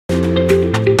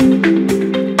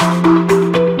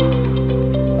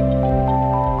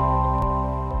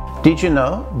Did you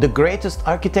know the greatest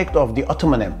architect of the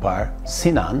Ottoman Empire,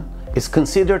 Sinan, is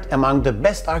considered among the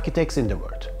best architects in the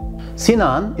world?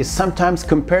 Sinan is sometimes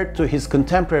compared to his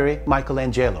contemporary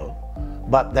Michelangelo,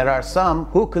 but there are some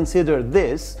who consider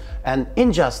this an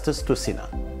injustice to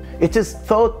Sinan. It is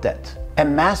thought that a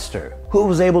master who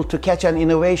was able to catch an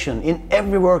innovation in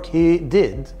every work he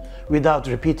did without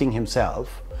repeating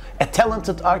himself, a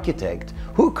talented architect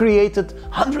who created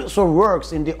hundreds of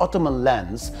works in the Ottoman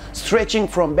lands stretching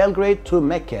from Belgrade to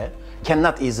Mecca,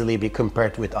 cannot easily be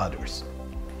compared with others.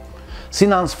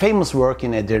 Sinan's famous work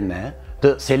in Edirne,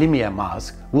 the Selimiye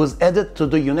Mosque, was added to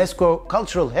the UNESCO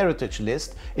Cultural Heritage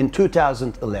List in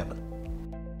 2011.